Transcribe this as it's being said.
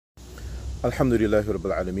Alhamdulillahi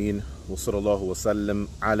Rabbil Alameen, wa sallallahu wa sallam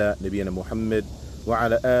ala nabiyyina Muhammad wa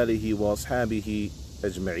ala alihi wa ashabihi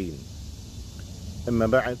ajma'een. Amma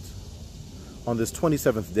ba'd, on this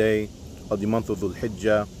 27th day of the month of Dhul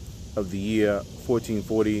Hijjah of the year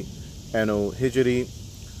 1440 Anno Hijri,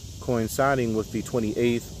 coinciding with the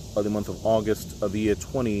 28th of the month of August of the year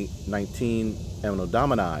 2019 Anno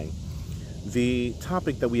Domini, the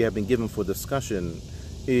topic that we have been given for discussion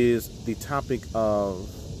is the topic of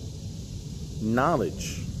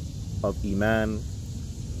knowledge of Iman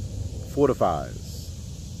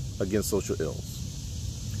fortifies against social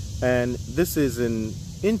ills. And this is an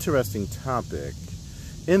interesting topic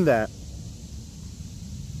in that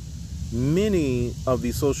many of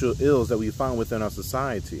the social ills that we find within our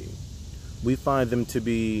society, we find them to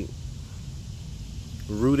be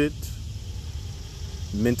rooted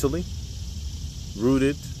mentally,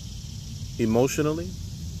 rooted emotionally,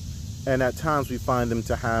 and at times we find them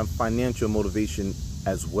to have financial motivation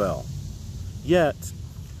as well. Yet,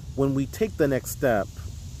 when we take the next step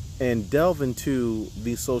and delve into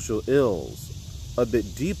these social ills a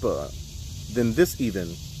bit deeper than this even,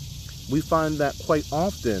 we find that quite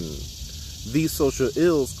often these social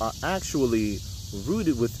ills are actually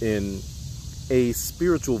rooted within a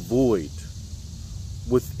spiritual void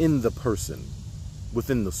within the person,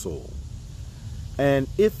 within the soul. And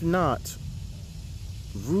if not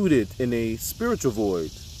rooted in a spiritual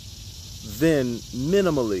void, then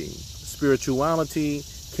minimally spirituality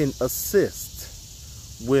can assist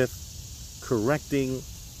with correcting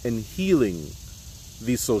and healing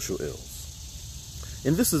these social ills.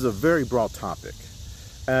 And this is a very broad topic,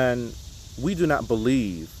 and we do not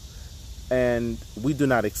believe and we do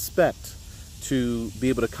not expect to be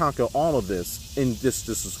able to conquer all of this in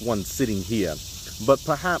this one sitting here, but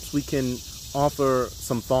perhaps we can offer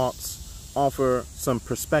some thoughts, offer some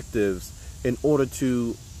perspectives in order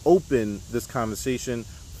to open this conversation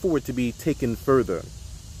for it to be taken further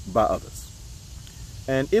by others.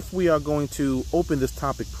 And if we are going to open this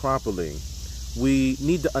topic properly, we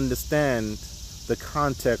need to understand the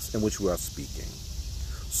context in which we are speaking.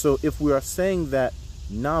 So if we are saying that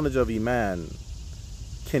knowledge of Iman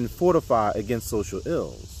can fortify against social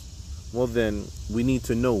ills, well then we need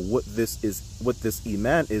to know what this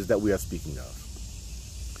Iman is that we are speaking of.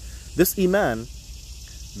 This Iman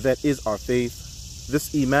that is our faith,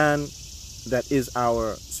 this Iman that is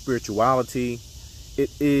our spirituality, it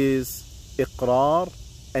is iqrar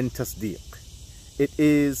and tasdeeq. It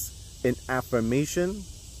is an affirmation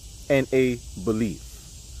and a belief.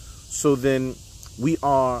 So then we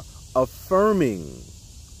are affirming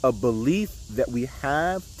a belief that we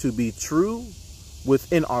have to be true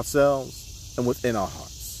within ourselves and within our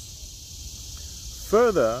hearts.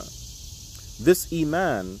 Further, this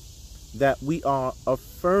Iman that we are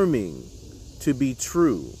affirming to be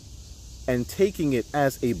true and taking it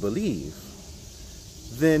as a belief,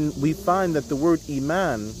 then we find that the word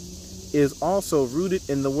Iman is also rooted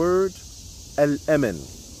in the word al-aman,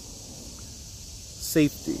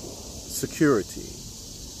 safety, security,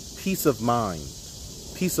 peace of mind,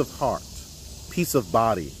 peace of heart, peace of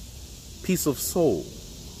body, peace of soul.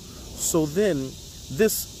 So then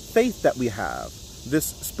this faith that we have, this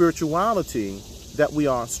spirituality that we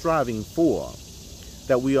are striving for,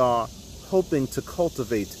 that we are hoping to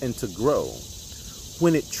cultivate and to grow,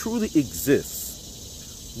 when it truly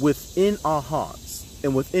exists within our hearts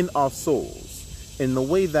and within our souls in the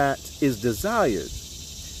way that is desired,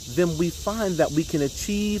 then we find that we can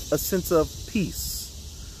achieve a sense of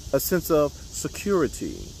peace, a sense of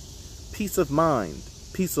security, peace of mind,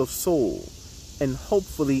 peace of soul, and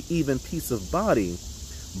hopefully even peace of body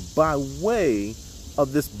by way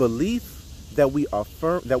of this belief that we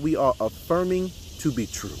are affirming to be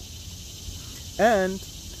true. And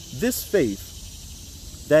this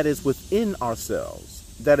faith that is within ourselves,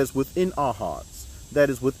 that is within our hearts, that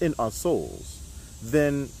is within our souls,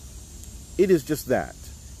 then it is just that.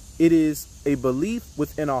 It is a belief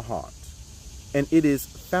within our heart, and it is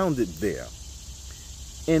founded there.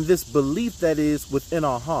 And this belief that is within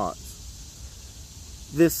our hearts,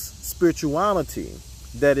 this spirituality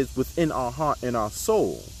that is within our heart and our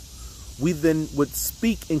soul, we then would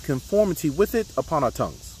speak in conformity with it upon our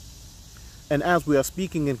tongues. And as we are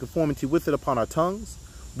speaking in conformity with it upon our tongues,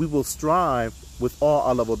 we will strive with all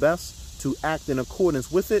our level best to act in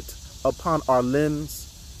accordance with it upon our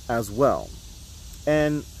limbs as well.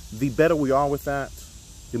 And the better we are with that,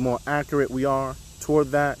 the more accurate we are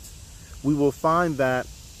toward that, we will find that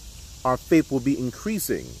our faith will be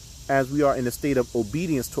increasing as we are in a state of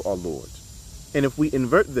obedience to our Lord. And if we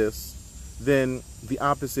invert this, then the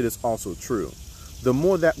opposite is also true. The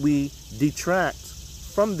more that we detract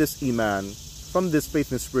from this Iman, from this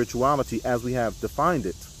faith and spirituality as we have defined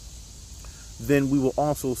it, then we will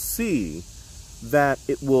also see that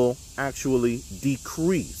it will actually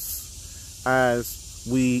decrease as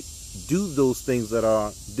we do those things that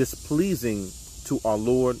are displeasing to our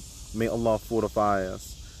Lord. May Allah fortify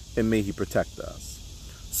us and may He protect us.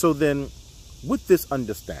 So then, with this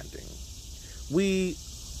understanding, we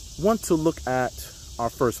want to look at our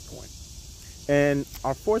first point. And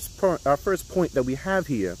our first point that we have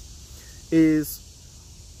here is,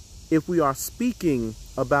 if we are speaking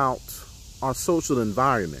about our social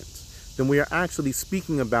environment, then we are actually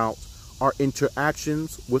speaking about our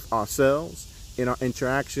interactions with ourselves and our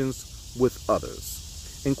interactions with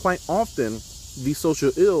others. And quite often, these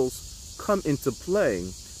social ills come into play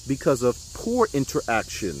because of poor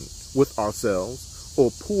interaction with ourselves or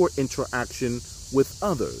poor interaction with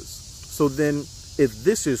others. So then, if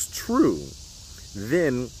this is true,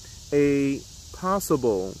 then a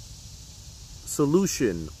possible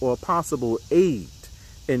solution or possible aid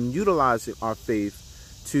in utilizing our faith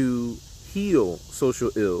to heal social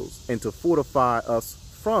ills and to fortify us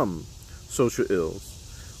from social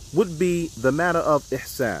ills would be the matter of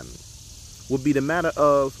ihsan, would be the matter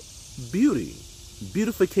of beauty,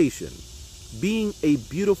 beautification, being a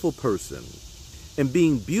beautiful person and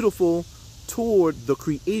being beautiful toward the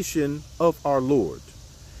creation of our Lord,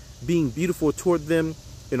 being beautiful toward them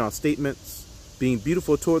in our statements, being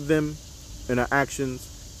beautiful toward them in our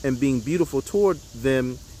actions, and being beautiful toward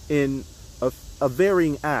them in a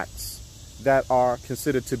varying acts that are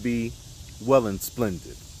considered to be well and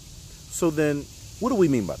splendid. So then, what do we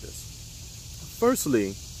mean by this?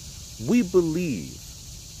 Firstly, we believe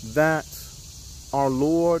that our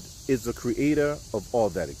Lord is the creator of all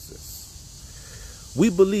that exists. We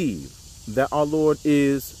believe that our Lord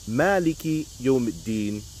is Maliki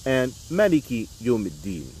Yawmiddin and Maliki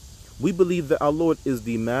Yawmiddin. We believe that our Lord is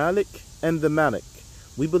the Malik and the Malik.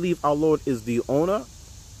 We believe our Lord is the owner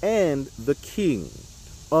and the king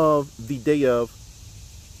of the day of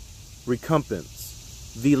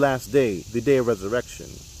recompense, the last day, the day of resurrection.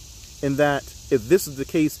 And that if this is the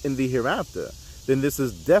case in the hereafter, then this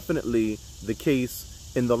is definitely the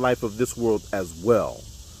case in the life of this world as well.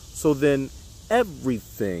 So then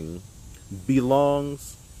everything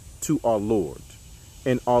belongs to our Lord,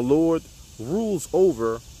 and our Lord rules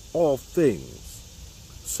over all things.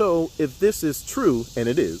 So if this is true, and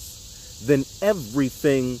it is, then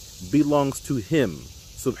everything belongs to Him,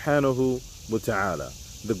 subhanahu wa ta'ala,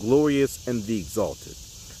 the glorious and the exalted.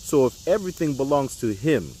 So if everything belongs to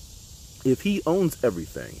Him, if He owns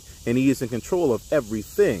everything and He is in control of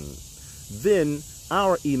everything, then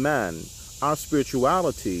our iman, our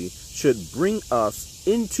spirituality should bring us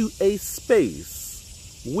into a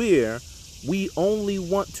space where we only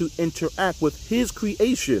want to interact with His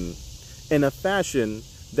creation in a fashion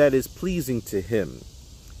that is pleasing to Him.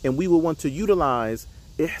 And we will want to utilize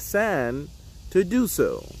ihsan to do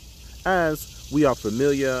so, as we are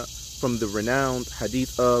familiar from the renowned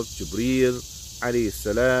hadith of Jibreel alayhi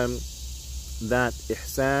salam, that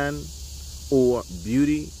ihsan, or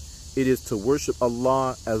beauty, it is to worship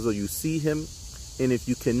Allah as though you see Him, and if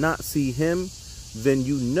you cannot see Him, then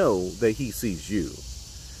you know that He sees you.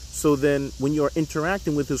 So then when you are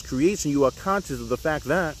interacting with His creation, you are conscious of the fact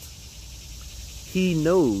that He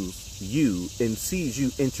knows you and sees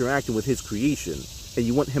you interacting with His creation, and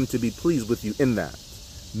you want Him to be pleased with you in that,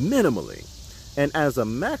 minimally. And as a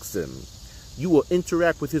maxim, you will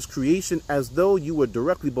interact with His creation as though you were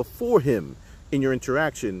directly before Him in your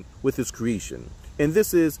interaction with His creation. And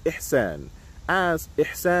this is ihsan. As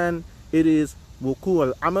ihsan, it is wuku'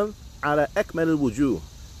 al-amal ala akmal al-wujuh.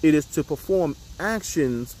 It is to perform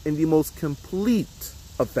actions in the most complete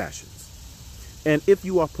of fashions. And if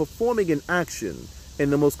you are performing an action in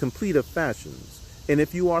the most complete of fashions, and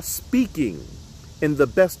if you are speaking in the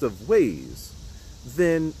best of ways,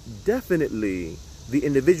 then definitely the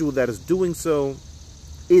individual that is doing so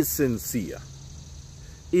is sincere,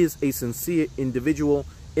 is a sincere individual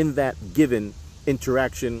in that given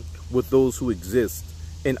interaction with those who exist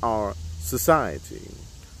in our society.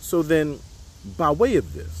 So then, by way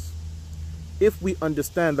of this, if we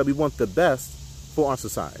understand that we want the best for our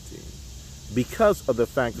society, because of the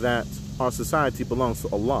fact that our society belongs to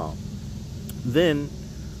Allah, then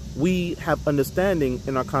we have understanding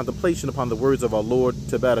in our contemplation upon the words of our Lord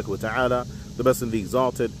Tabarak wa Ta'ala, the Best and the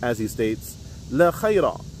Exalted, as He states, La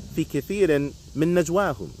khayra fi kathirin min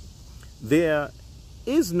najwahum. There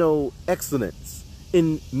is no excellence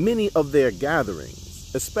in many of their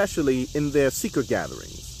gatherings, especially in their secret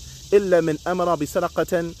gatherings, illa min amara bi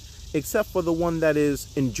sadaqatan, except for the one that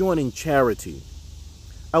is enjoining charity,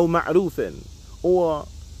 aw ma'rufin, or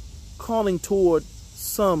calling toward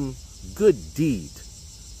some good deed,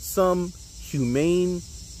 some humane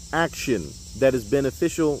action that is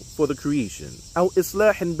beneficial for the creation, أو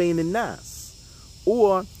إصلاح بين الناس,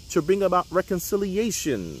 or to bring about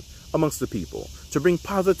reconciliation amongst the people, to bring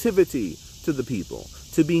positivity to the people,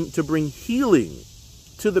 to bring healing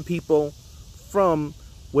to the people from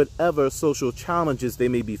whatever social challenges they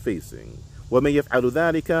may be facing. وَمَن يَفْعَلُ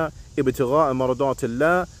ذَلِكَ ابْتِغَاءَ مَرْضَاتِ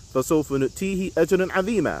اللَّهِ فَسَوْفَ نُؤْتِيهِ أَجْرًا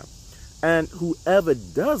عَظِيمًا. And whoever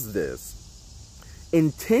does this,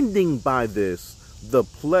 intending by this the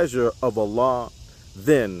pleasure of Allah,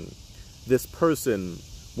 then this person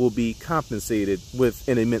will be compensated with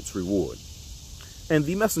an immense reward. And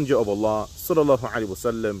the Messenger of Allah, sallallahu alaihi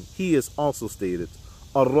wasallam, he has also stated,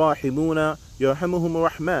 "Ar-Rahimuna yarhamuhum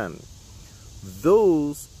ar-Rahman."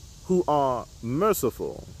 Those who are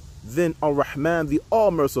merciful, then Ar-Rahman, the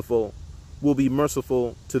All-Merciful, will be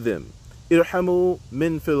merciful to them. Irhamu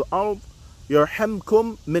min fil ard,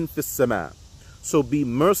 yarhamkum min fis sama. So be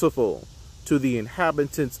merciful to the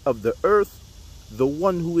inhabitants of the earth. The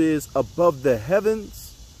one who is above the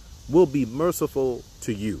heavens will be merciful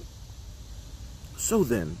to you. So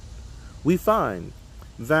then, we find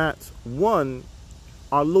that 1,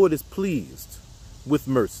 our Lord is pleased with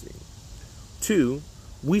mercy. 2,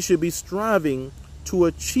 we should be striving to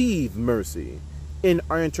achieve mercy in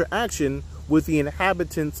our interaction with the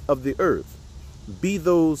inhabitants of the earth. Be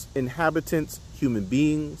those inhabitants human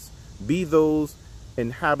beings, be those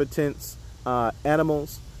inhabitants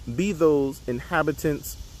animals, be those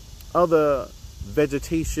inhabitants other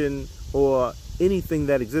vegetation or anything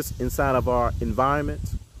that exists inside of our environment,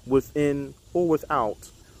 within or without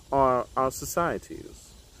our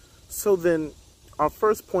societies. So then, our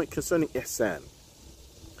first point concerning ihsan: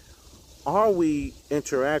 are we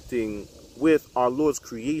interacting with our Lord's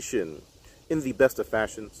creation in the best of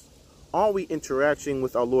fashions? Are we interacting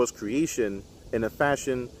with our Lord's creation in a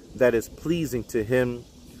fashion that is pleasing to Him?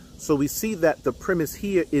 So we see that the premise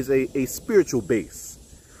here is a spiritual base.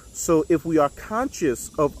 So if we are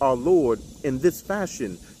conscious of our Lord in this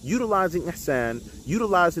fashion, utilizing ihsan,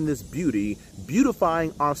 utilizing this beauty,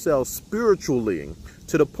 beautifying ourselves spiritually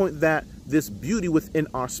to the point that this beauty within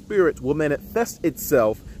our spirit will manifest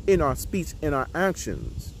itself in our speech and our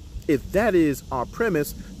actions. If that is our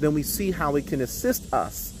premise, then we see how it can assist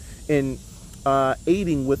us in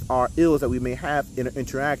aiding with our ills that we may have in our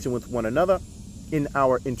interaction with one another, in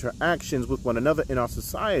our interactions with one another in our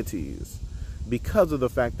societies, because of the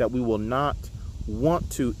fact that we will not want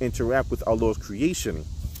to interact with our Lord's creation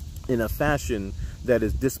in a fashion that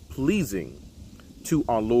is displeasing to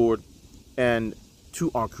our Lord and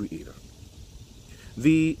to our Creator.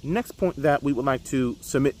 The next point that we would like to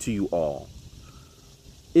submit to you all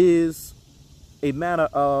is a matter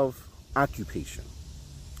of occupation,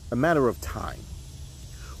 a matter of time.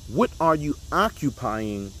 What are you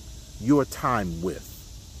occupying your time with?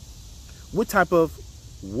 What type of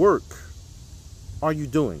work are you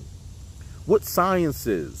doing? What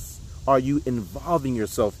sciences are you involving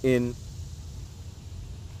yourself in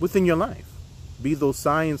within your life? Be those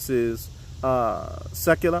sciences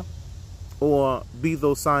secular, or be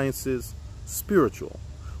those sciences spiritual.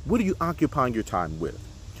 What are you occupying your time with?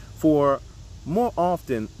 For more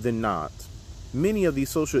often than not, many of these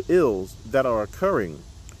social ills that are occurring,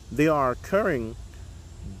 they are occurring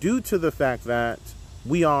due to the fact that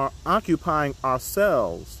we are occupying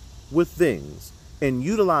ourselves with things and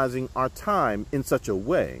utilizing our time in such a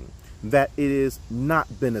way that it is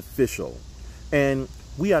not beneficial. And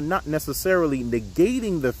we are not necessarily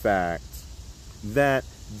negating the fact that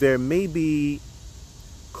there may be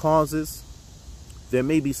causes, there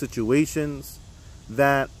may be situations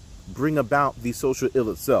that bring about the social ill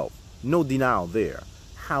itself. No denial there.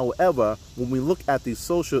 However, when we look at the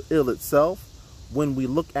social ill itself, when we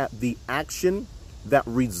look at the action that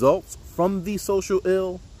results from the social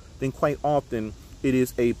ill, then quite often it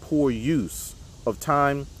is a poor use of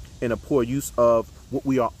time and a poor use of what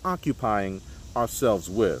we are occupying ourselves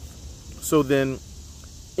with. So then,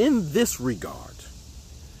 in this regard,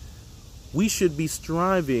 we should be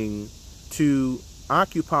striving to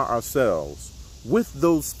occupy ourselves with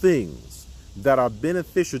those things that are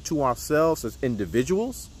beneficial to ourselves as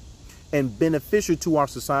individuals and beneficial to our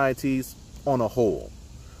societies on a whole.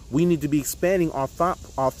 We need to be expanding our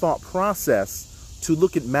thought process to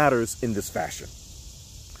look at matters in this fashion.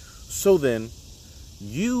 So then,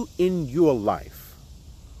 you in your life,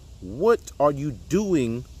 what are you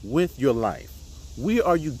doing with your life? Where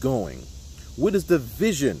are you going? What is the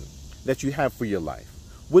vision that you have for your life?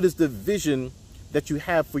 What is the vision that you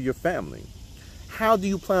have for your family? How do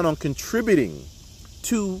you plan on contributing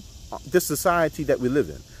to the society that we live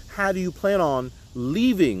in? How do you plan on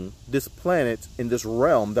leaving this planet in this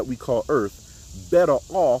realm that we call Earth better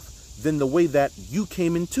off than the way that you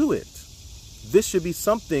came into it. This should be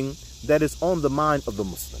something that is on the mind of the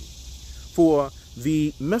Muslim. For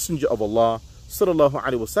the Messenger of Allah, sallallahu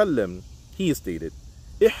alaihi wasallam, he has stated,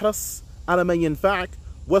 "Ihras ala ma yanfa'ak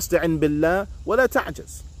wasta'in billah wa la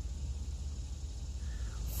ta'jaz."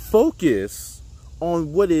 Focus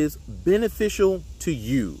on what is beneficial to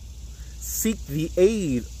you. Seek the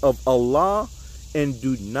aid of Allah and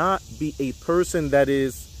do not be a person that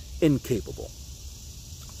is incapable.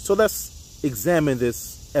 So let's examine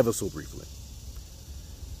this ever so briefly.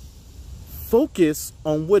 Focus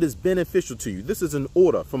on what is beneficial to you. This is an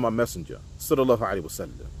order from our Messenger, sallallahu alaihi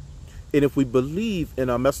wasallam. And if we believe in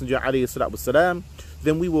our Messenger, alayhi salatu wasalam,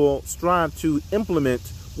 then we will strive to implement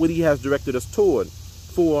what he has directed us toward.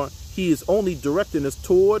 For he is only directing us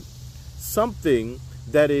toward something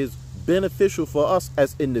that is beneficial for us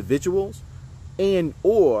as individuals and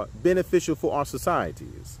or beneficial for our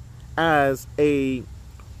societies as a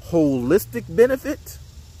holistic benefit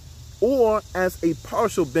or as a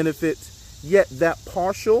partial benefit, yet that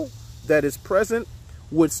partial that is present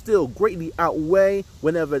would still greatly outweigh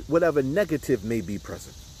whatever negative may be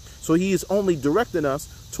present. So he is only directing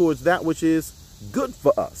us towards that which is good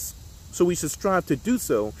for us. So we should strive to do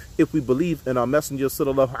so if we believe in our Messenger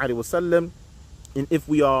sallallahu alaihi wasallam, and if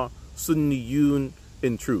we are Sunniyun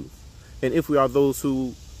in truth, and if we are those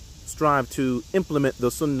who strive to implement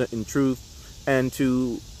the Sunnah in truth and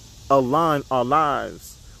to align our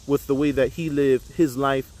lives with the way that he lived his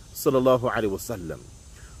life sallallahu alaihi wasallam.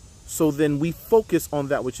 So then we focus on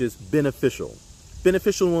that which is beneficial.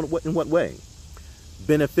 Beneficial in what way?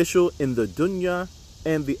 Beneficial in the dunya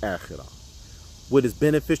and the akhirah. What is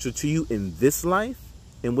beneficial to you in this life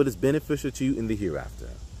and what is beneficial to you in the hereafter.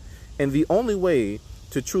 And the only way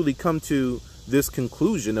to truly come to this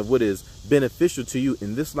conclusion of what is beneficial to you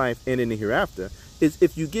in this life and in the hereafter is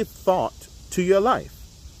if you give thought to your life.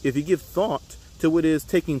 If you give thought to what is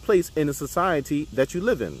taking place in the society that you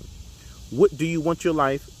live in. What do you want your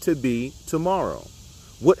life to be tomorrow?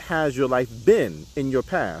 What has your life been in your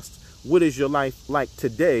past? What is your life like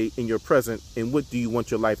today in your present? And what do you want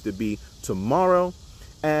your life to be tomorrow?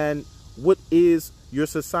 And what is your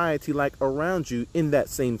society like around you in that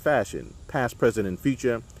same fashion, past, present, and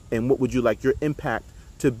future? And what would you like your impact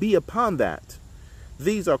to be upon that?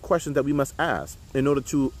 These are questions that we must ask in order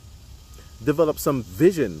to develop some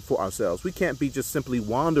vision for ourselves. We can't be just simply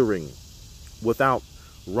wandering without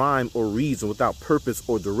rhyme or reason, without purpose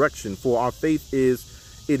or direction. For our faith is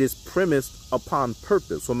premised upon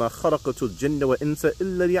purpose. وَمَا خَلَقَتُ الْجِنَّ وَإِنسَ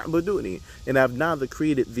إِلَّا لِيَعْبُدُونِ. And I have neither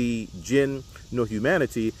created the jinn nor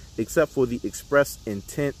humanity except for the express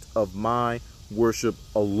intent of my worship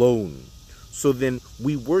alone. So then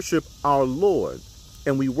we worship our Lord,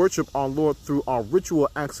 and we worship our Lord through our ritual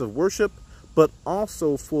acts of worship, but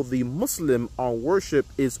also for the Muslim, our worship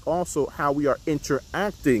is also how we are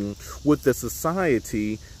interacting with the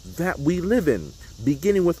society that we live in,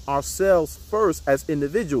 beginning with ourselves first as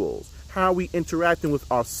individuals. How are we interacting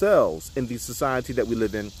with ourselves in the society that we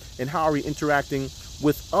live in, and how are we interacting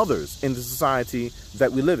with others in the society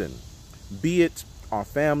that we live in? Be it our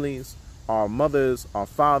families, our mothers, our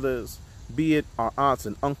fathers, be it our aunts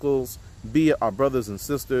and uncles, be it our brothers and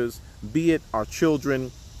sisters, be it our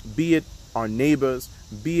children, be it our neighbors,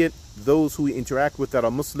 be it those who we interact with that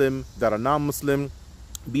are Muslim, that are non-Muslim,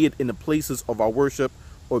 be it in the places of our worship,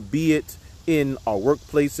 or be it in our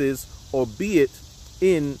workplaces, or be it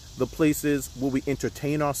in the places where we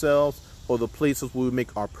entertain ourselves, or the places where we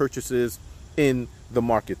make our purchases in the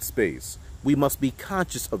market space. We must be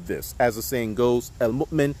conscious of this. As the saying goes,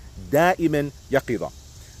 al-mu'min da'iman yaqidha.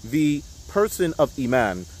 The person of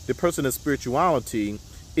Iman, the person of spirituality,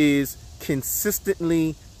 is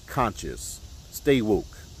consistently conscious. Stay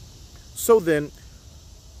woke. So then,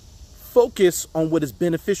 focus on what is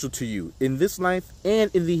beneficial to you in this life and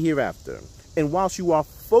in the hereafter. And whilst you are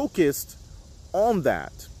focused on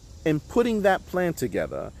that and putting that plan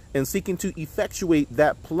together and seeking to effectuate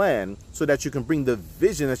that plan so that you can bring the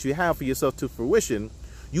vision that you have for yourself to fruition,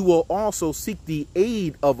 you will also seek the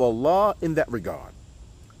aid of Allah in that regard.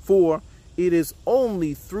 For it is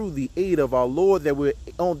only through the aid of our Lord that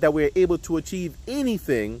we're able to achieve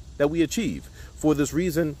anything that we achieve. For this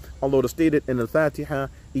reason, Allah stated in Al-Fatiha,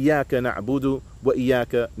 "Iyaka na'budu wa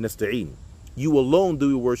iyaka nasta'in." You alone do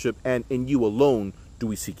we worship, and in you alone do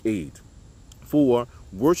we seek aid. For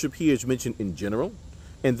worship here is mentioned in general,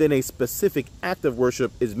 and then a specific act of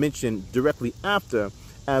worship is mentioned directly after,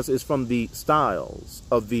 as is from the styles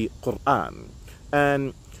of the Quran.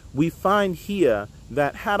 And we find here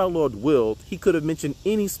that had our Lord willed, he could have mentioned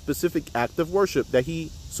any specific act of worship that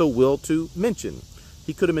he so willed to mention.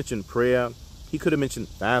 He could have mentioned prayer. He could have mentioned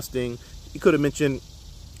fasting. He could have mentioned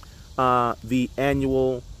the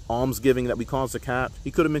annual almsgiving that we call zakat.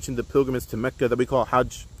 He could have mentioned the pilgrimage to Mecca that we call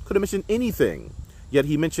Hajj. Could have mentioned anything. Yet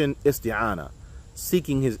he mentioned isti'ana,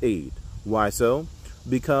 seeking his aid. Why so?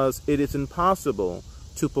 Because it is impossible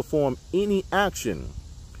to perform any action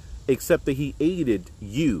except that he aided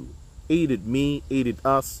you, aided me, aided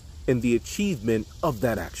us in the achievement of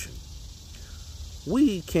that action.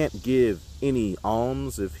 We can't give any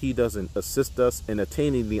alms if he doesn't assist us in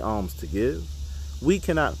attaining the alms to give. We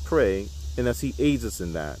cannot pray unless he aids us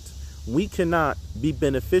in that. We cannot be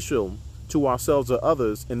beneficial to ourselves or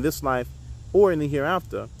others in this life or in the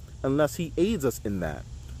hereafter unless he aids us in that.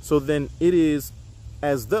 So then it is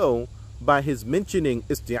as though by his mentioning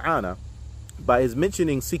isti'ana, by his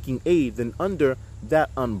mentioning seeking aid, then under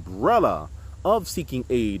that umbrella of seeking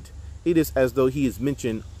aid, it is as though he has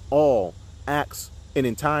mentioned all acts in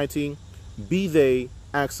entirety, be they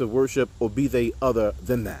acts of worship or be they other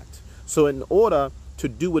than that. So in order to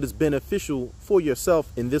do what is beneficial for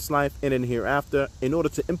yourself in this life and in hereafter, in order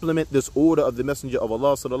to implement this order of the Messenger of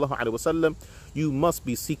Allah sallallahu alaihi wasallam, you must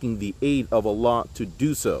be seeking the aid of Allah to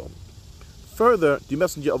do so. Further, the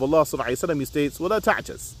Messenger of Allah sallallahu alaihi wasallam, he states, "Wala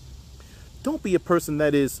ta'jas." Don't be a person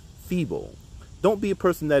that is feeble. Don't be a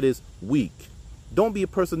person that is weak. Don't be a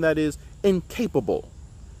person that is incapable.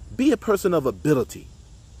 Be a person of ability.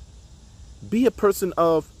 Be a person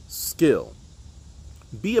of skill.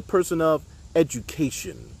 Be a person of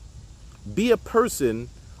education. Be a person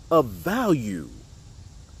of value.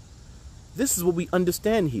 This is what we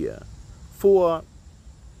understand here. For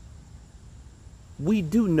we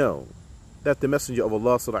do know that the Messenger of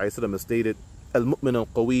Allah sallallahu alaihi wasallam has stated, "Al-mu'min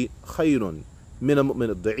al-qawi khayrun min al-mu'min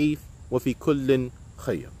al-da'if wa fi kullin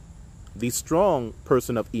khayr." The strong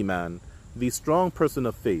person of iman, the strong person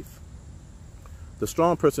of faith, the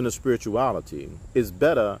strong person of spirituality is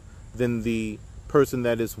better than the person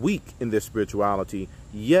that is weak in their spirituality,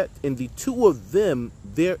 yet in the two of them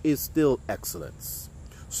there is still excellence.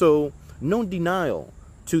 So no denial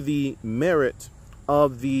to the merit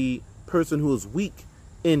of the person who is weak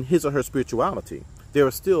in his or her spirituality. There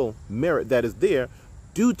is still merit that is there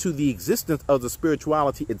due to the existence of the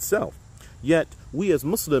spirituality itself. Yet we as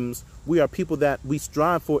Muslims, we are people that we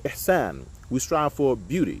strive for ihsan, we strive for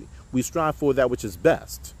beauty, we strive for that which is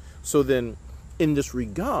best. So then in this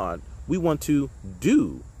regard, we want to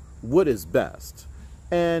do what is best.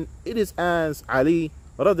 And it is as Ali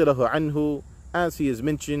radiallahu anhu, as he has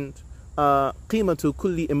mentioned, qimatu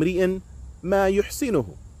kulli imri'in ma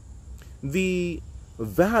yuhsinuhu. The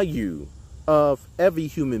value of every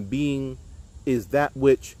human being is that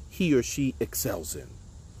which he or she excels in.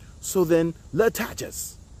 So then, la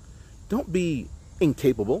ta'jas. Don't be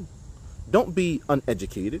incapable. Don't be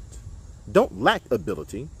uneducated. Don't lack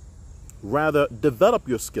ability. Rather, develop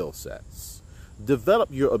your skill sets. Develop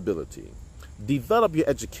your ability. Develop your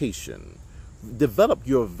education. Develop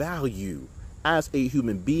your value as a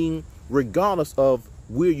human being, regardless of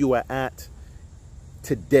where you are at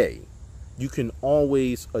today. You can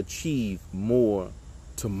always achieve more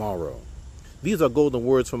tomorrow. These are golden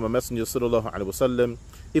words from our Messenger sallallahu alaihi wasallam.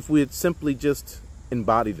 If we would simply just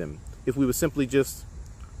embody them, if we would simply just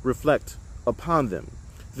reflect upon them,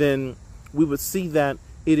 then we would see that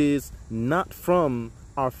it is not from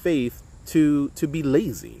our faith to be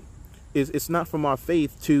lazy. It's not from our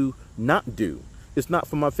faith to not do. It's not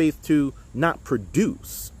from our faith to not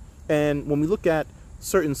produce. And when we look at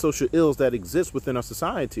certain social ills that exist within our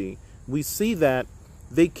society, we see that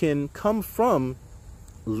they can come from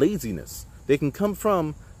laziness. They can come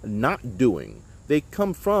from not doing. They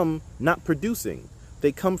come from not producing.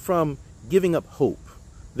 They come from giving up hope.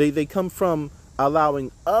 They come from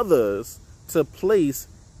allowing others to place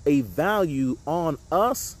a value on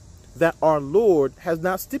us that our Lord has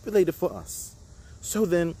not stipulated for us. So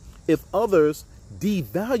then, if others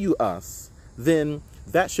devalue us, then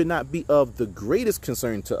that should not be of the greatest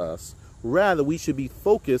concern to us. Rather, we should be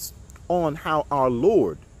focused on how our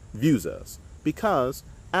Lord views us. Because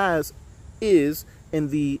as is in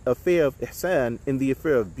the affair of ihsan, in the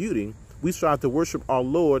affair of beauty, we strive to worship our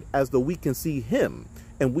Lord as though we can see him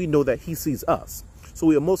and we know that he sees us. So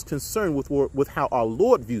we are most concerned with how our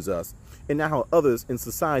Lord views us and not how others in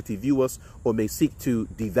society view us or may seek to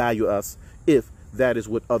devalue us, if that is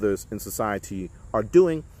what others in society are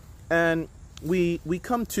doing. And we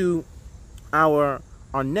come to our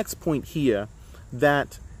next point here,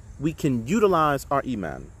 that we can utilize our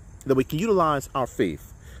iman, that we can utilize our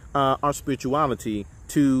faith, our spirituality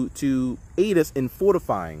to aid us in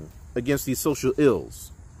fortifying against these social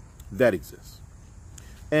ills. that exists.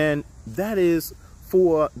 And that is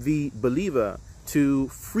for the believer to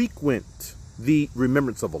frequent the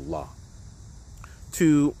remembrance of Allah,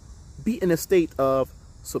 to be in a state of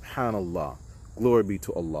Subhanallah, glory be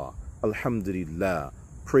to Allah, Alhamdulillah,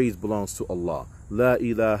 praise belongs to Allah, La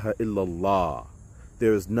ilaha illallah,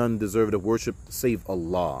 there is none deserving of worship save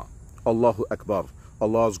Allah, Allahu Akbar,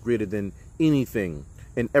 Allah is greater than anything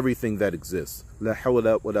and everything that exists, La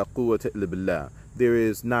hawla wa la quwwata illa billah, there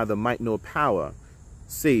is neither might nor power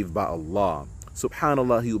save by Allah,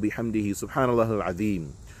 Subhanallah wa bihamdihi, Subhanallah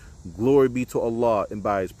al-Azim, glory be to Allah and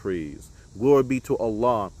by His praise, glory be to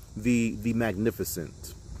Allah the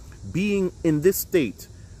magnificent. Being in this state,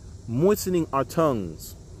 moistening our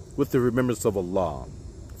tongues with the remembrance of Allah,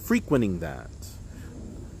 frequenting that,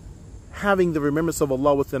 having the remembrance of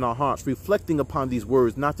Allah within our hearts, reflecting upon these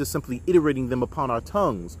words, not just simply iterating them upon our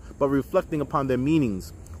tongues, but reflecting upon their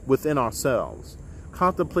meanings within ourselves,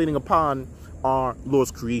 contemplating upon our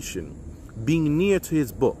Lord's creation, being near to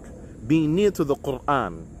His book, being near to the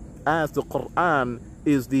Quran, as the Quran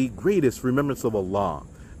is the greatest remembrance of Allah.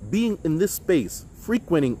 Being in this space,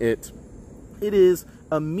 frequenting it, it is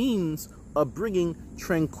a means of bringing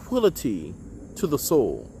tranquility to the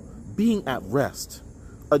soul, being at rest,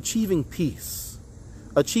 achieving peace,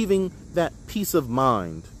 achieving that peace of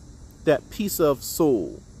mind, that peace of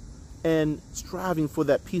soul, and striving for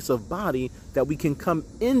that peace of body that we can come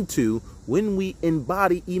into when we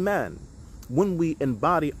embody Iman, when we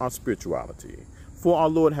embody our spirituality. For our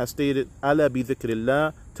Lord has stated, Ala bi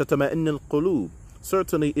dhikrillah tatma'innul qulub.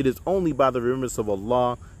 Certainly it is only by the remembrance of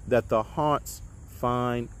Allah that the hearts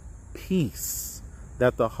find peace,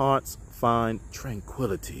 that the hearts find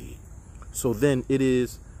tranquility. So then it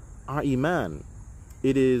is our Iman,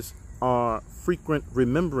 it is our frequent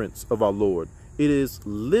remembrance of our Lord, it is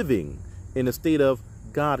living in a state of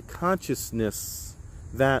God consciousness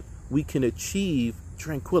that we can achieve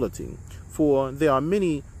tranquility. For there are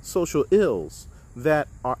many social ills that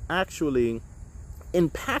are actually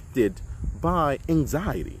impacted by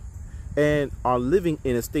anxiety and are living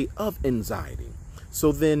in a state of anxiety.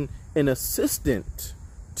 So then an assistant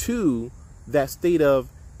to that state of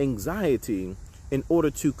anxiety, in order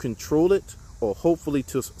to control it, or hopefully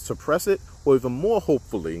to suppress it, or even more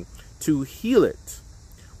hopefully to heal it,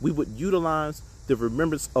 we would utilize the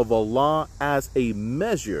remembrance of Allah as a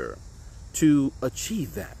measure to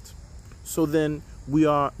achieve that. So then we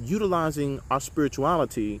are utilizing our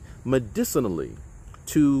spirituality medicinally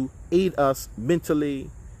to aid us mentally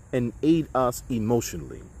and aid us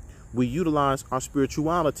emotionally. We utilize our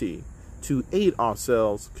spirituality to aid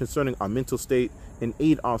ourselves concerning our mental state and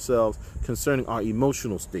aid ourselves concerning our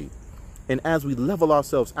emotional state. And as we level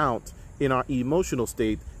ourselves out in our emotional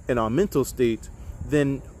state and our mental state,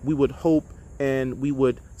 then we would hope and we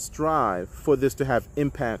would strive for this to have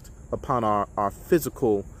impact upon our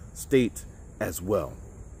physical state as well.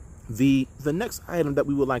 The next item that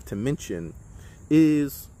we would like to mention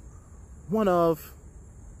is one of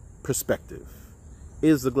perspective.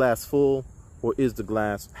 Is the glass full or is the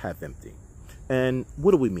glass half empty? And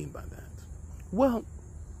what do we mean by that? Well,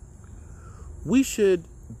 we should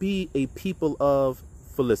be a people of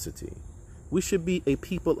felicity. We should be a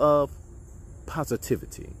people of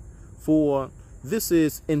positivity. For this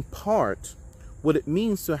is in part what it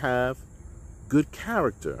means to have good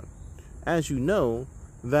character. As you know,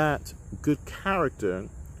 that good character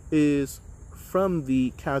is from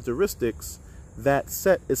the characteristics that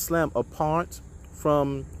set Islam apart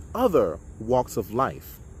from other walks of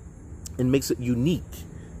life and makes it unique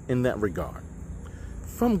in that regard.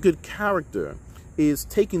 From good character is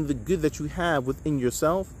taking the good that you have within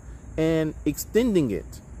yourself and extending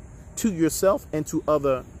it to yourself and to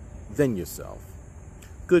other than yourself.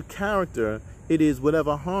 Good character, it is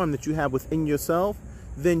whatever harm that you have within yourself,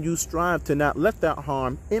 then you strive to not let that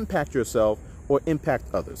harm impact yourself or impact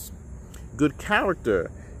others. Good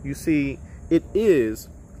character, you see, it is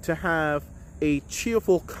to have a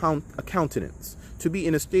cheerful countenance, to be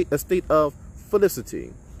in a state of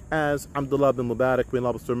felicity, as Abdullah bin Mubarak, may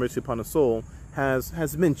Allah bestow mercy upon his soul,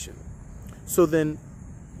 has mentioned. So then,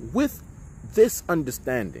 with this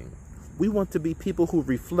understanding, we want to be people who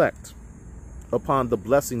reflect upon the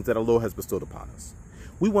blessings that Allah has bestowed upon us.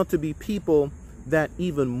 We want to be people that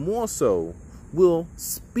even more so will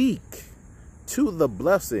speak to the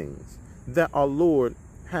blessings that our Lord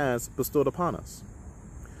has bestowed upon us.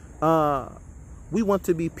 We want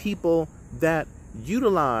to be people that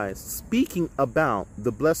utilize speaking about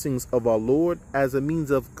the blessings of our Lord as a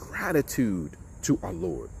means of gratitude to our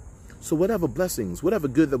Lord. So whatever blessings, whatever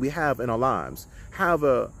good that we have in our lives,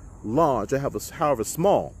 however large or however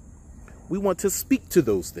small, we want to speak to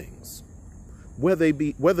those things.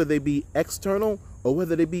 whether they be external or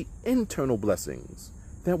whether they be internal blessings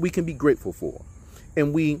that we can be grateful for.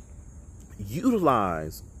 And we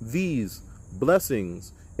utilize these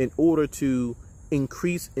blessings in order to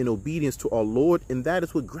increase in obedience to our Lord, and that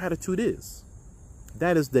is what gratitude is.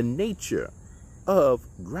 That is the nature of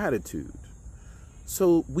gratitude.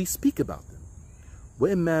 So we speak about them.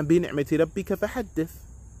 وَإِمَّا بِنِعْمَةِ رَبِّكَ فَحَدِّثْ.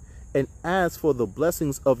 And as for the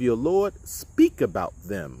blessings of your Lord, speak about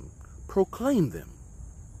them, proclaim them.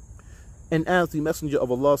 And as the Messenger of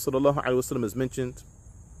Allah sallallahu alaihi wasallam has mentioned,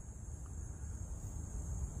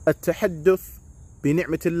 التحدث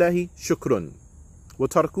بنعمة الله شكر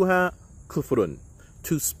وتركها كفر.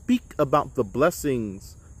 To speak about the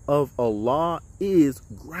blessings of Allah is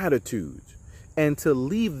gratitude, and to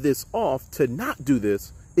leave this off, to not do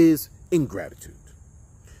this, is ingratitude.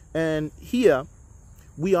 And here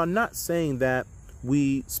we are not saying that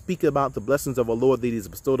we speak about the blessings of our Lord that He has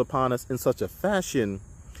bestowed upon us in such a fashion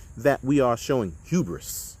that we are showing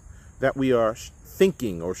hubris, that we are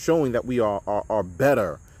thinking or showing that we are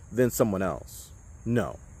better than someone else.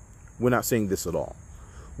 No, we're not saying this at all.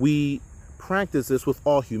 We practice this with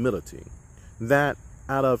all humility, that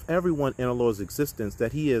out of everyone in our Lord's existence,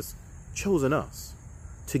 that He has chosen us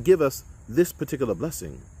to give us this particular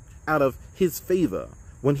blessing out of His favor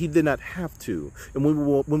when He did not have to, and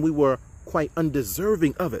when we were quite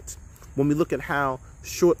undeserving of it. When we look at how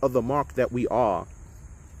short of the mark that we are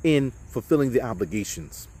in fulfilling the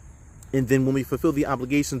obligations, and then when we fulfill the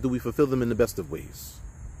obligations, do we fulfill them in the best of ways?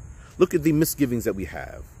 Look at the misgivings that we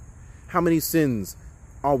have. How many sins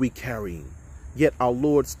are we carrying? Yet our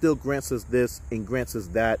Lord still grants us this and grants us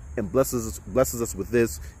that and blesses us with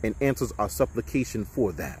this and answers our supplication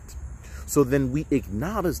for that. So then we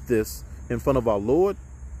acknowledge this in front of our Lord,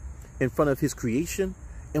 in front of His creation,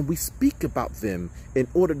 and we speak about them in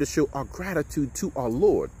order to show our gratitude to our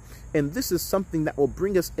Lord. And this is something that will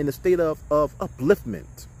bring us in a state of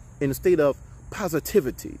upliftment, in a state of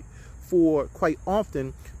positivity. For quite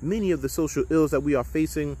often, many of the social ills that we are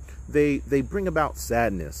facing, they bring about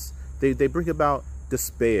sadness. They bring about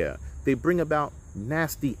despair. They bring about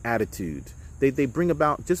nasty attitude. They bring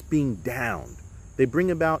about just being down. They bring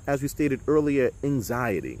about, as we stated earlier,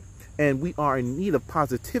 anxiety. And we are in need of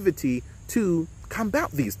positivity to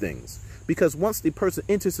combat these things. Because once the person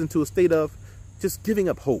enters into a state of just giving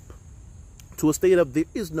up hope, to a state of there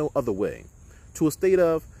is no other way, to a state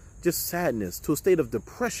of just sadness, to a state of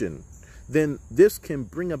depression, then this can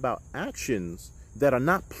bring about actions that are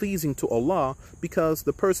not pleasing to Allah, because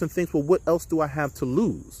the person thinks, well, what else do I have to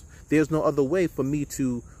lose? There's no other way for me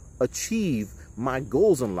to achieve my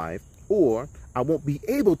goals in life, or I won't be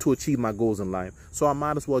able to achieve my goals in life. So I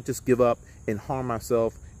might as well just give up and harm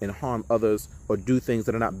myself and harm others, or do things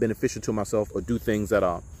that are not beneficial to myself, or do things that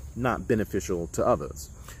are not beneficial to others.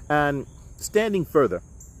 And standing further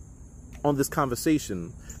on this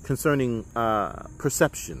conversation concerning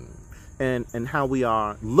perception and how we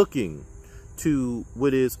are looking to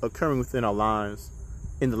what is occurring within our lives,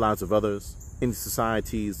 in the lives of others, in the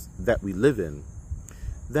societies that we live in,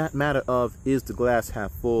 that matter of, is the glass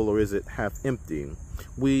half full or is it half empty?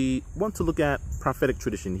 We want to look at prophetic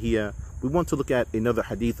tradition here. We want to look at another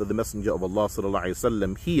hadith of the Messenger of Allah sallallahu alaihi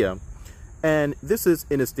wasallam here. And this is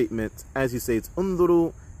in a statement, as he says,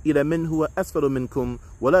 "Unzuru ila man huwa asfalu minkum,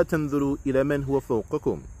 wa la tanzuru ila man huwa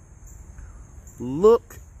fawqakum."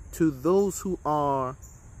 Look to those who are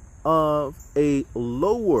of a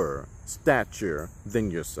lower stature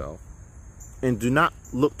than yourself, and do not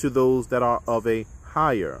look to those that are of a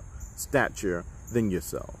higher stature than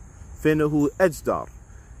yourself. فَإِنَّهُ أَجْدَرُ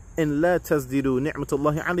إِنْ لَا تَزْدِرُوا نِعْمَةَ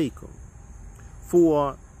اللَّهِ عَلَيْكُمْ.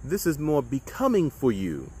 For this is more becoming for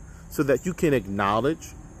you, so that you can acknowledge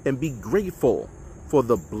and be grateful for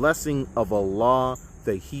the blessing of Allah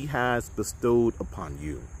that He has bestowed upon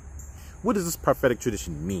you. What does this prophetic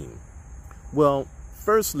tradition mean? Well,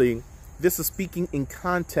 firstly, this is speaking in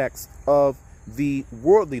context of the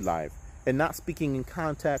worldly life, and not speaking in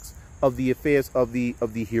context of the affairs of the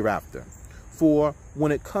hereafter. For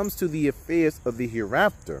when it comes to the affairs of the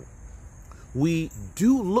hereafter, we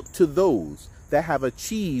do look to those that have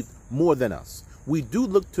achieved more than us. We do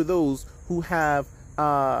look to those who have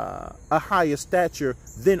a higher stature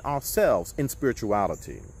than ourselves in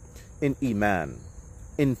spirituality, in iman,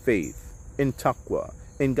 in faith, in taqwa,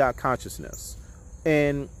 in God consciousness.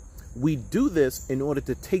 And we do this in order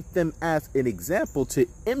to take them as an example, to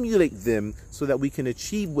emulate them, so that we can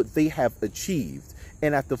achieve what they have achieved.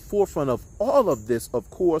 And at the forefront of all of this, of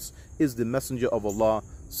course, is the Messenger of Allah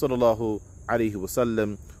sallallahu alaihi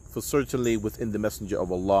wasallam. For certainly within the Messenger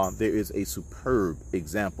of Allah, there is a superb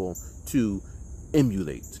example to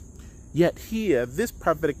emulate. Yet here, this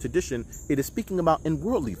prophetic tradition, it is speaking about in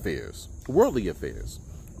worldly affairs.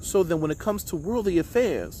 So then when it comes to worldly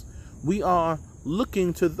affairs, we are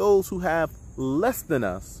looking to those who have less than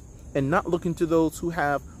us and not looking to those who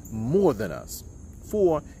have more than us.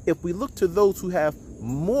 For if we look to those who have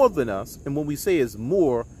more than us, and when we say is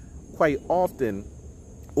more, quite often,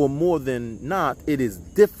 or more than not, it is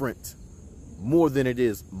different more than it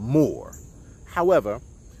is more. However,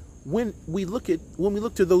 when we look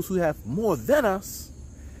to those who have more than us,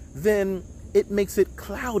 then it makes it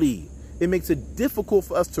cloudy. It makes it difficult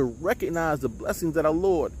for us to recognize the blessings that our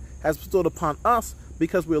Lord has bestowed upon us,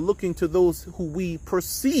 because we're looking to those who we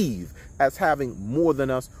perceive as having more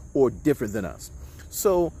than us or different than us.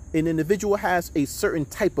 So an individual has a certain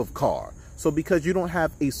type of car. So because you don't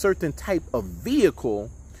have a certain type of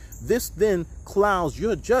vehicle, this then clouds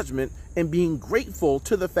your judgment in being grateful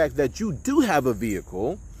to the fact that you do have a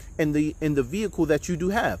vehicle, and the vehicle that you do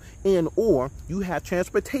have, and or you have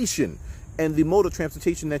transportation and the mode of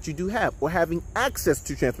transportation that you do have, or having access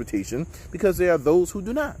to transportation, because there are those who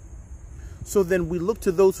do not. So then we look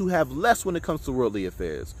to those who have less when it comes to worldly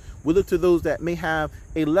affairs. We look to those that may have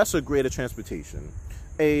a lesser grade of transportation,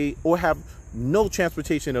 or have no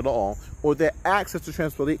transportation at all, or their access to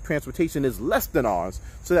transportation is less than ours,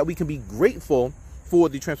 so that we can be grateful for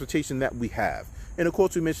the transportation that we have. And of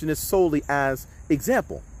course, we mention this solely as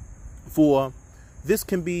example, for this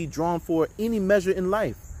can be drawn for any measure in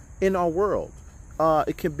life, in our world.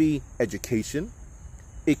 It can be education.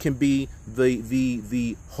 It can be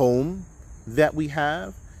the home that we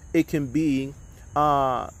have. It can be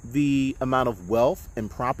the amount of wealth and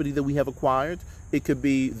property that we have acquired. It could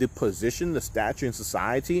be the position, the stature in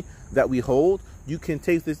society that we hold. You can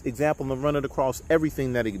take this example and run it across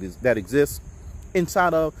everything that exists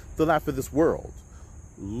inside of the life of this world.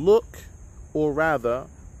 Look, or rather,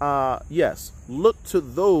 look to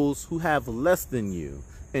those who have less than you,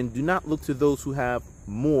 and do not look to those who have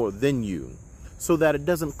more than you, so that it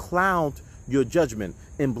doesn't cloud your judgment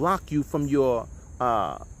and block you from your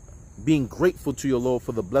being grateful to your Lord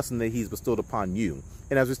for the blessing that He's bestowed upon you.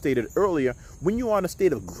 And as we stated earlier, when you are in a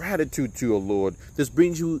state of gratitude to your Lord, this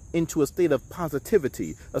brings you into a state of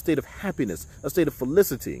positivity, a state of happiness, a state of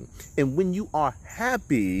felicity. And when you are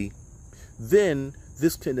happy, then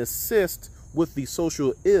this can assist with the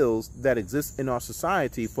social ills that exist in our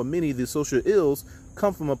society. For many, the social ills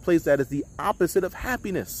come from a place that is the opposite of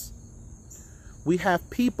happiness. We have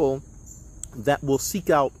people that will seek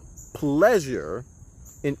out pleasure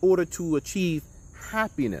in order to achieve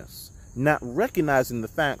happiness, not recognizing the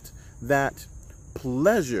fact that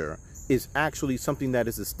pleasure is actually something that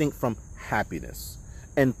is distinct from happiness.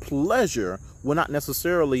 And pleasure will not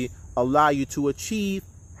necessarily allow you to achieve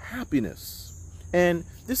happiness. And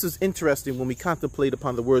this is interesting when we contemplate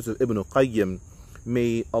upon the words of Ibn al-Qayyim,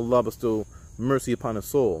 may Allah bestow mercy upon his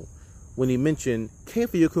soul, when he mentioned,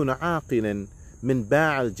 كيف يكون عاقلا من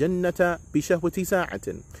باع الجنة بشهوة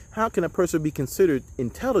ساعة. How can a person be considered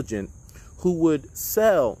intelligent who would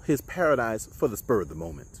sell his paradise for the spur of the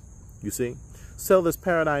moment? You see, sell this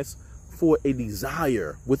paradise for a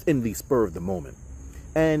desire within the spur of the moment.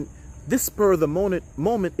 And this spur of the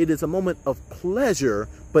moment, it is a moment of pleasure,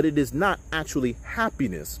 but it is not actually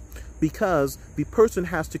happiness, because the person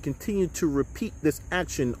has to continue to repeat this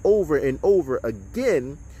action over and over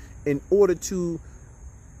again in order to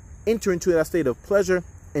enter into that state of pleasure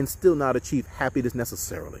and still not achieve happiness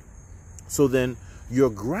necessarily. So then your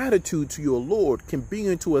gratitude to your Lord can bring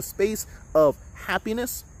you into a space of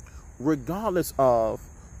happiness, regardless of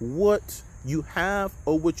what you have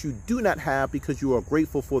or what you do not have, because you are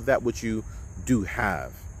grateful for that which you do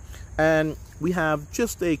have. And we have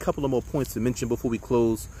just a couple of more points to mention before we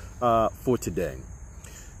close for today.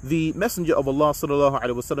 The Messenger of Allah sallallahu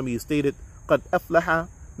alaihi wasallam, he stated, قد أفلح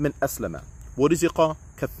من أسلم ورزق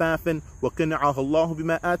كفاف وقنعه الله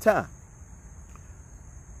بما آتاه.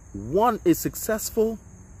 One is successful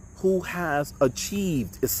who has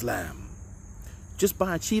achieved Islam. Just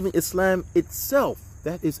by achieving Islam itself,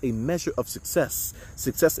 that is a measure of success.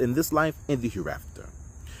 Success in this life and the hereafter.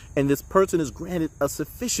 And this person is granted a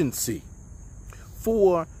sufficiency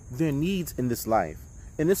for their needs in this life.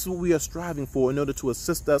 And this is what we are striving for in order to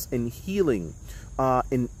assist us in healing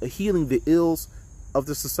the ills of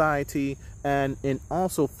the society, and in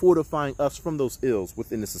also fortifying us from those ills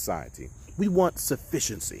within the society. We want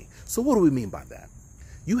sufficiency. So what do we mean by that?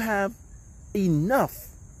 You have enough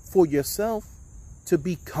for yourself to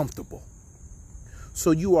be comfortable.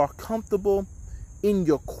 So you are comfortable in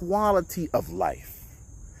your quality of life.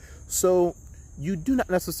 So you do not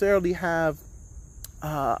necessarily have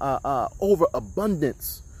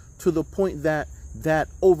overabundance to the point that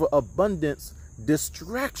overabundance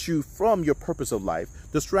distracts you from your purpose of life,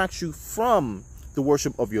 distracts you from the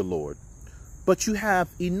worship of your Lord. But you have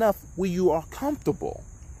enough where you are comfortable,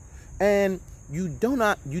 and you do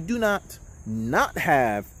not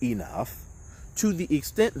have enough to the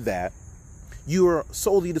extent that you are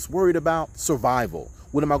solely just worried about survival.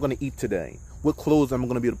 What am I going to eat today? What clothes am I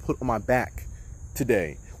going to be able to put on my back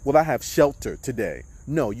today? Will I have shelter today?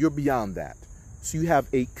 No, you're beyond that. So you have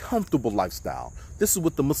a comfortable lifestyle. This is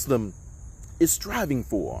what the Muslim is striving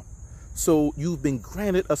for. So you've been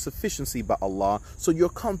granted a sufficiency by Allah, so you're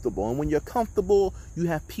comfortable. And when you're comfortable, you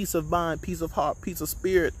have peace of mind, peace of heart, peace of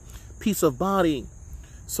spirit, peace of body.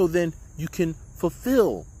 So then you can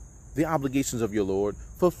fulfill the obligations of your Lord,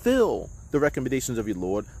 fulfill the recommendations of your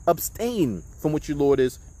Lord, abstain from what your Lord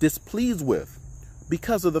is displeased with,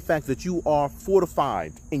 because of the fact that you are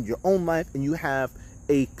fortified in your own life and you have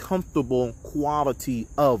a comfortable quality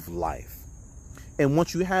of life. And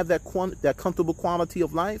once you have that comfortable quality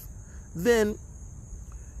of life, then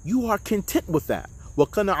you are content with that.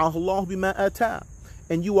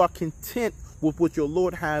 And you are content with what your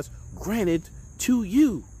Lord has granted to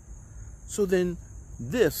you. So then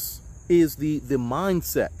this is the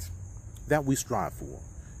mindset that we strive for.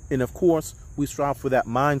 And of course, we strive for that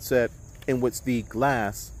mindset in which the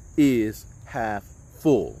glass is half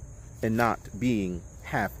full and not being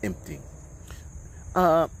half empty.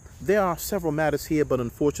 There are several matters here, but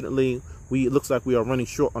unfortunately, it looks like we are running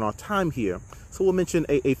short on our time here. So we'll mention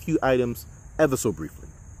a few items ever so briefly.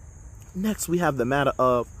 Next, we have the matter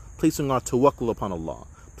of placing our tawakkul upon Allah,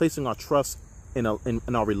 placing our trust in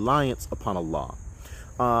our reliance upon Allah.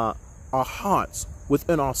 Our hearts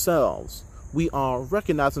within ourselves, we are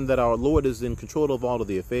recognizing that our Lord is in control of all of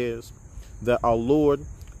the affairs, that our Lord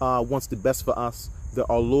wants the best for us, that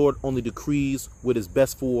our Lord only decrees what is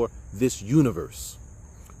best for this universe.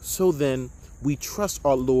 So then, we trust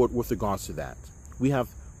our Lord with regards to that. We have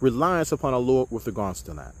reliance upon our Lord with regards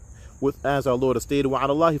to that. As our Lord has stated, وَعَلَى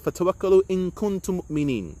اللَّهِ فَتَوَكَّلُوا إِن كُنتُم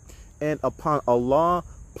مُؤْمِنِينَ. And upon Allah,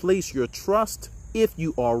 place your trust if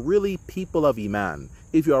you are really people of Iman,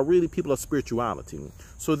 if you are really people of spirituality.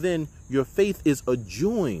 So then, your faith is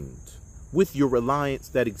adjoined with your reliance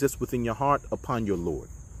that exists within your heart upon your Lord.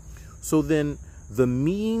 So then, the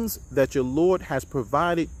means that your Lord has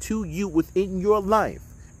provided to you within your life,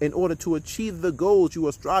 in order to achieve the goals you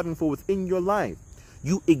are striving for within your life,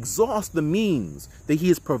 you exhaust the means that He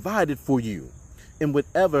has provided for you in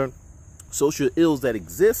whatever social ills that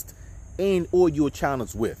exist and or you are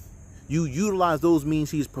challenged with. You utilize those means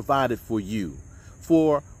He has provided for you.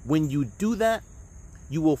 For when you do that,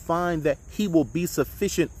 you will find that He will be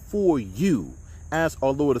sufficient for you. As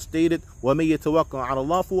our Lord has stated, وَمَن يَتَوَكَّلْ عَلَى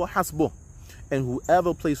اللَّهِ فَهُوَ حَسْبُهُ. And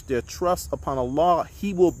whoever places their trust upon Allah,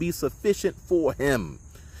 He will be sufficient for him.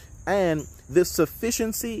 And this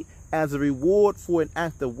sufficiency as a reward for an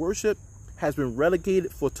act of worship has been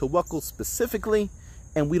relegated for tawakkul specifically,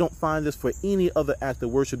 and we don't find this for any other act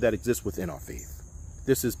of worship that exists within our faith.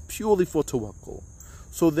 This is purely for tawakkul.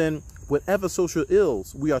 So then, whatever social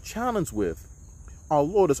ills we are challenged with, our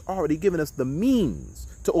Lord has already given us the means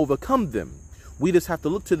to overcome them. We just have to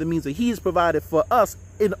look to the means that He has provided for us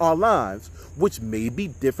in our lives, which may be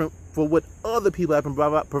different for what other people have been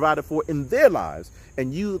provided for in their lives,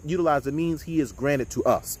 and you utilize the means He has granted to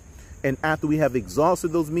us. And after we have exhausted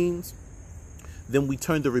those means, then we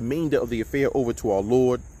turn the remainder of the affair over to our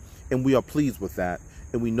Lord, and we are pleased with that,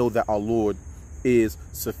 and we know that our Lord is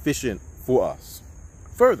sufficient for us.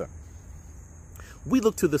 Further, we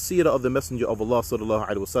look to the seerah of the Messenger of Allah sallallahu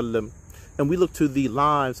alaihi wasallam, and we look to the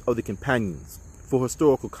lives of the companions for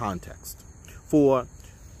historical context. For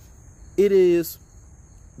it is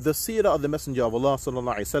the seerah of the Messenger of Allah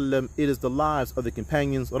sallallahu alaihi wasallam, it is the lives of the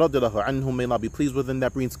companions radiyallahu anhum, may Allah be pleased with them,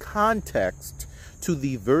 that brings context to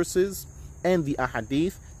the verses and the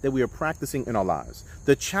ahadith that we are practicing in our lives.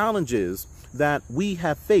 The challenges that we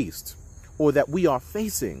have faced or that we are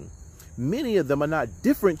facing, many of them are not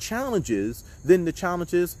different challenges than the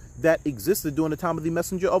challenges that existed during the time of the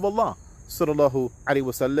Messenger of Allah sallallahu alaihi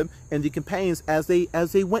wasallam and the companions as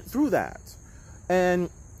they went through that. And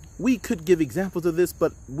we could give examples of this,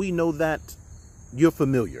 but we know that you're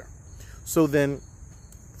familiar. So then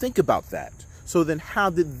think about that. So then how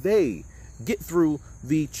did they get through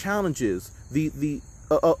the challenges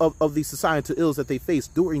of the societal ills that they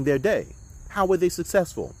faced during their day? How were they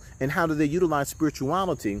successful? And how did they utilize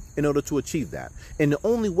spirituality in order to achieve that? And the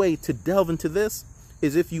only way to delve into this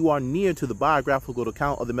is if you are near to the biographical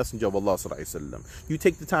account of the Messenger of Allah sallallahu alaihi wasallam. You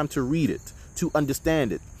take the time to read it, to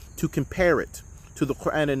understand it, to compare it to the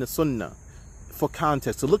Quran and the Sunnah for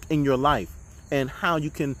context, to look in your life and how you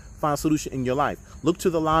can find a solution in your life. Look to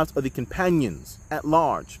the lives of the companions at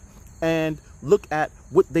large and look at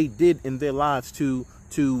what they did in their lives to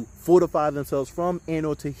fortify themselves from and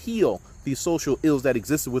or to heal the social ills that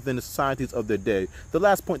existed within the societies of their day. The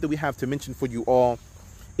last point that we have to mention for you all,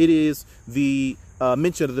 it is the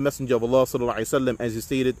mention of the Messenger of Allah sallallahu alaihi wasallam, as he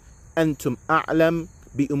stated, "Antum a'lam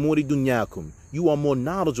bi umuri dunyakum." You are more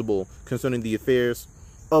knowledgeable concerning the affairs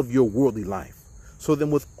of your worldly life. So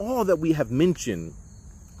then, with all that we have mentioned,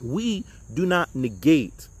 we do not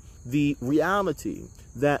negate the reality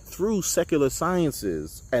that through secular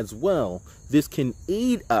sciences as well, this can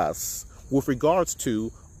aid us with regards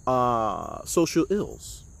to social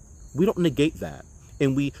ills. We don't negate that,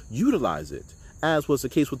 and we utilize it, as was the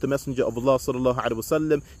case with the Messenger of Allah sallallahu alaihi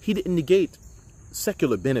wasallam. He didn't negate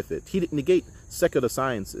secular benefit. He didn't negate secular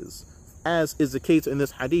sciences, as is the case in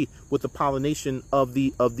this hadith with the pollination of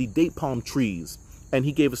the date palm trees. And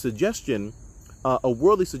he gave a suggestion, a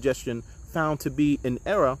worldly suggestion found to be an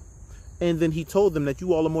error, and then he told them that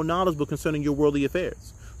you all are more knowledgeable concerning your worldly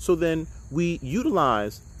affairs. So then we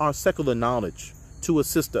utilize our secular knowledge to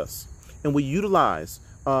assist us, and we utilize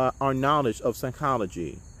our knowledge of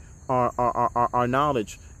psychology, our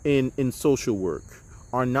knowledge in social work,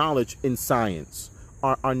 our knowledge in science,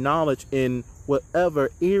 our knowledge in whatever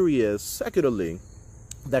areas secularly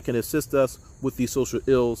that can assist us with these social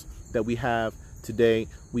ills that we have today.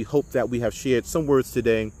 We hope that we have shared some words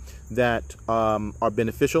today that are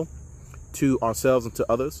beneficial to ourselves and to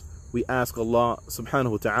others. We ask Allah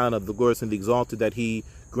subhanahu wa ta'ala, the glorious and the exalted, that He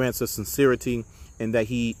grants us sincerity and that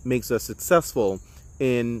He makes us successful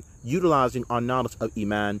in utilizing our knowledge of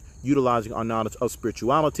Iman, utilizing our knowledge of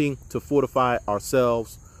spirituality to fortify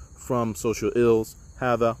ourselves from social ills.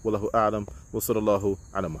 هذا والله أعلم وصلى الله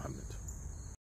على محمد.